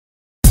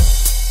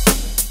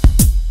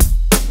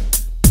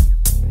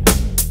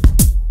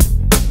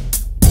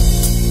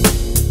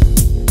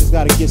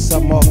get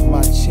something off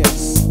my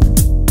chest.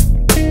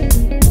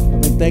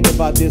 I've been thinking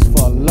about this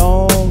for a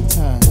long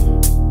time.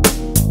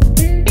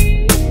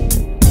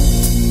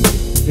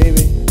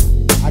 Baby,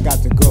 I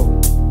got to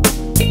go.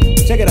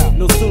 Check it out.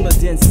 No sooner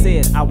than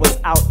said, I was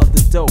out of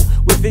the door,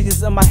 with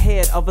visions in my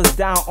head of us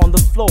down on the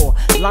floor,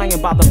 lying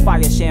by the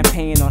fire,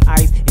 champagne on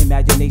ice,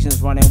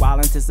 imaginations running while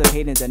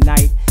anticipating the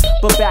night.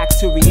 But back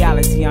to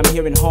reality, I'm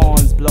hearing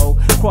horns blow,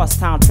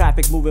 cross-town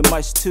traffic moving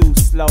much too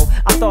slow.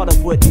 I thought I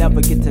would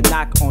never get to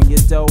knock on your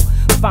door,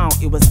 found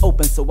it was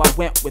open, so I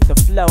went with the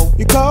flow.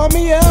 You called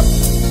me up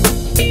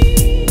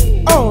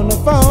on the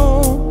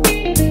phone.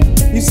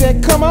 You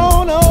said come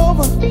on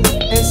over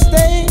and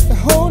stay the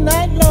whole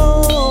night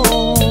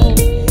long.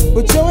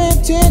 But your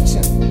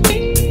intention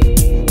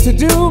to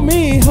do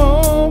me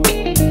harm,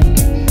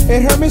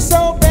 it hurt me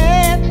so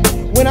bad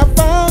when I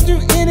found you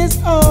in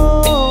his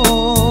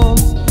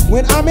arms.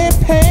 When I'm in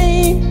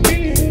pain,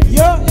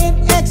 you're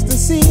in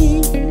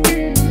ecstasy.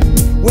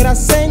 When I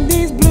sing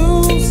these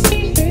blues,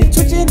 you're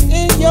twitching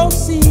in your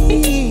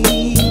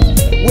seat.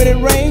 When it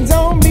rains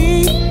on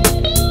me,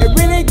 it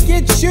really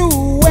gets you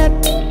wet.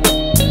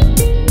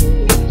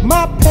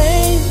 My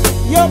pain,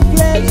 your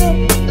pleasure,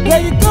 where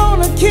you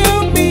gonna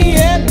kill me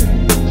at?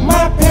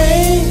 My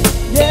pain,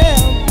 yeah,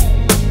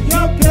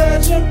 your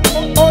pleasure,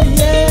 oh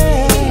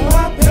yeah.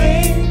 My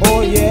pain,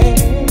 oh yeah,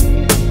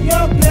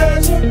 your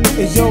pleasure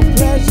is your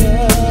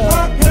pleasure.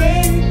 My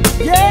pain,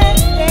 yeah,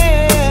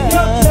 yeah,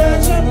 your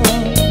pleasure,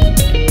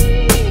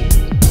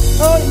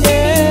 oh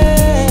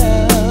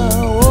yeah,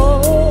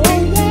 oh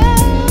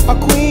yeah. A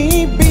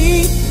queen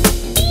bee,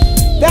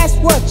 that's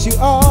what you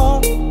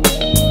are.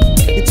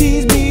 You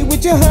tease me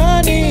with your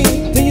honey,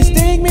 then you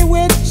sting me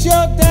with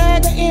your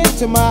dagger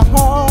into my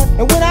heart.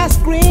 And when I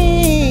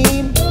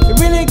scream, it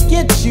really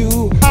gets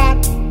you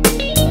hot.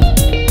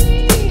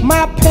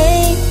 My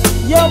pain,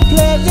 your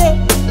pleasure,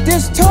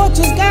 this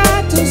torture's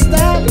got to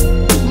stop.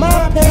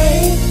 My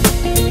pain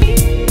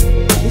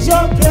is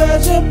your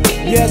pleasure,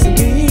 yes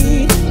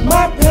indeed.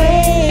 My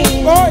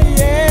pain, oh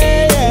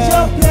yeah, is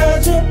your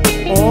pleasure,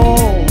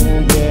 oh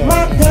yeah.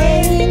 My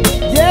pain,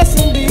 yes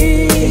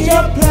indeed, is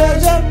your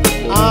pleasure,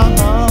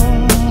 uh-huh.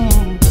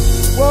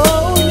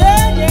 Whoa,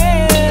 yeah,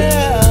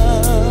 yeah.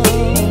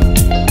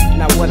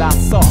 Now what I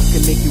saw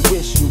can make you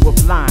wish you were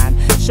blind.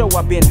 Sure,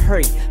 I've been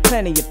hurt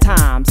plenty of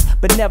times,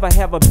 but never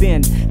have I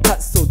been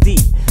cut so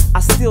deep. I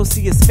still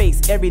see his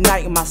face every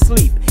night in my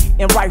sleep.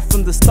 And right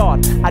from the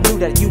start, I knew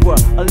that you were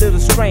a little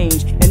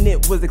strange, and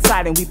it was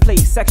exciting, we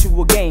played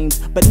sexual games.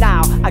 But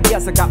now, I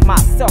guess I got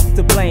myself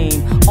to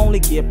blame. Only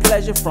get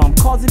pleasure from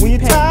causing me pain.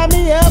 When you tie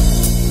me up,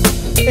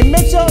 it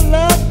makes your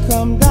love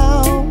come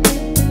down.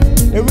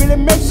 It really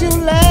makes you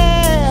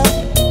laugh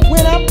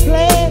when I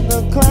play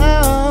the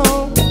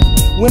clown.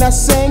 When I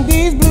sing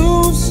these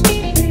blues,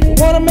 you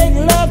wanna make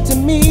love to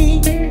me.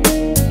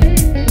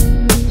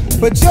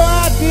 But your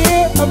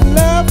idea of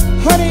love,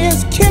 honey,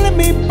 is killing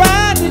me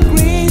by